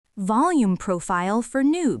Volume profile for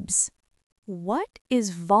noobs. What is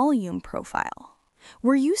volume profile?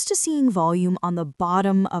 We're used to seeing volume on the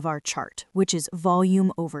bottom of our chart, which is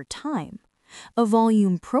volume over time. A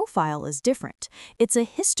volume profile is different. It's a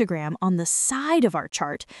histogram on the side of our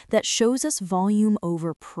chart that shows us volume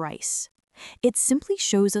over price. It simply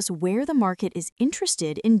shows us where the market is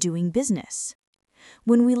interested in doing business.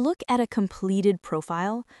 When we look at a completed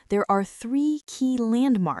profile, there are 3 key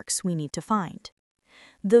landmarks we need to find.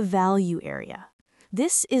 The value area.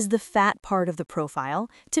 This is the fat part of the profile,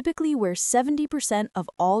 typically where 70% of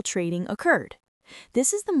all trading occurred.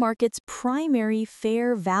 This is the market's primary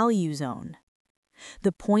fair value zone.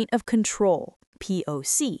 The point of control,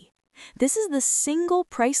 POC. This is the single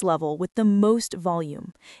price level with the most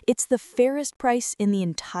volume. It's the fairest price in the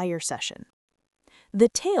entire session. The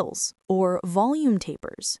tails, or volume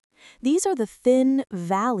tapers. These are the thin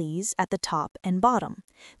valleys at the top and bottom.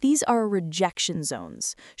 These are rejection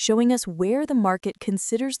zones, showing us where the market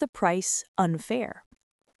considers the price unfair.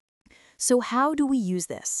 So how do we use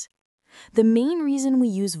this? The main reason we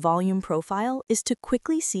use volume profile is to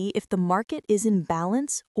quickly see if the market is in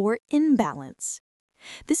balance or imbalance.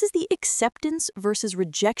 This is the acceptance versus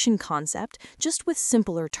rejection concept, just with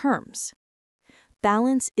simpler terms.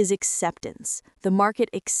 Balance is acceptance. The market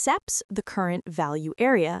accepts the current value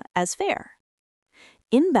area as fair.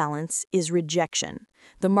 Imbalance is rejection.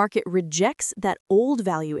 The market rejects that old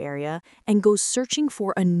value area and goes searching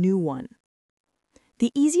for a new one.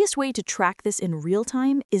 The easiest way to track this in real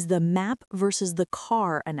time is the map versus the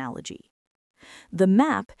car analogy. The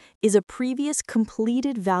map is a previous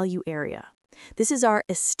completed value area. This is our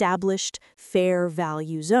established fair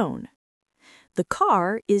value zone. The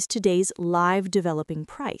car is today's live developing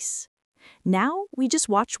price. Now we just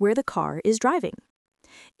watch where the car is driving.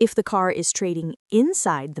 If the car is trading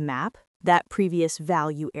inside the map, that previous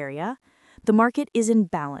value area, the market is in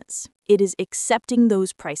balance. It is accepting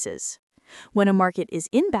those prices. When a market is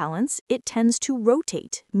in balance, it tends to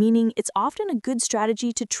rotate, meaning it's often a good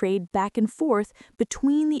strategy to trade back and forth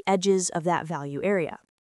between the edges of that value area.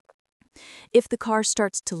 If the car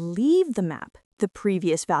starts to leave the map, the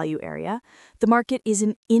previous value area, the market is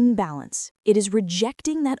in imbalance. It is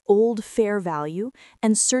rejecting that old fair value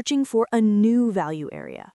and searching for a new value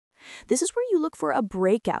area. This is where you look for a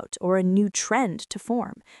breakout or a new trend to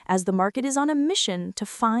form, as the market is on a mission to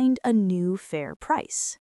find a new fair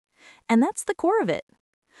price. And that's the core of it.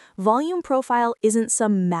 Volume profile isn't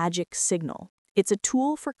some magic signal. It's a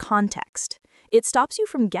tool for context. It stops you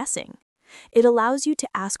from guessing. It allows you to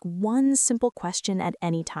ask one simple question at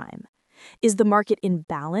any time. Is the market in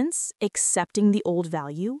balance, accepting the old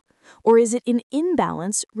value? Or is it in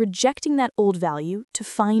imbalance, rejecting that old value to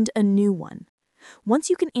find a new one?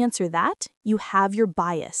 Once you can answer that, you have your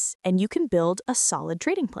bias and you can build a solid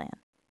trading plan.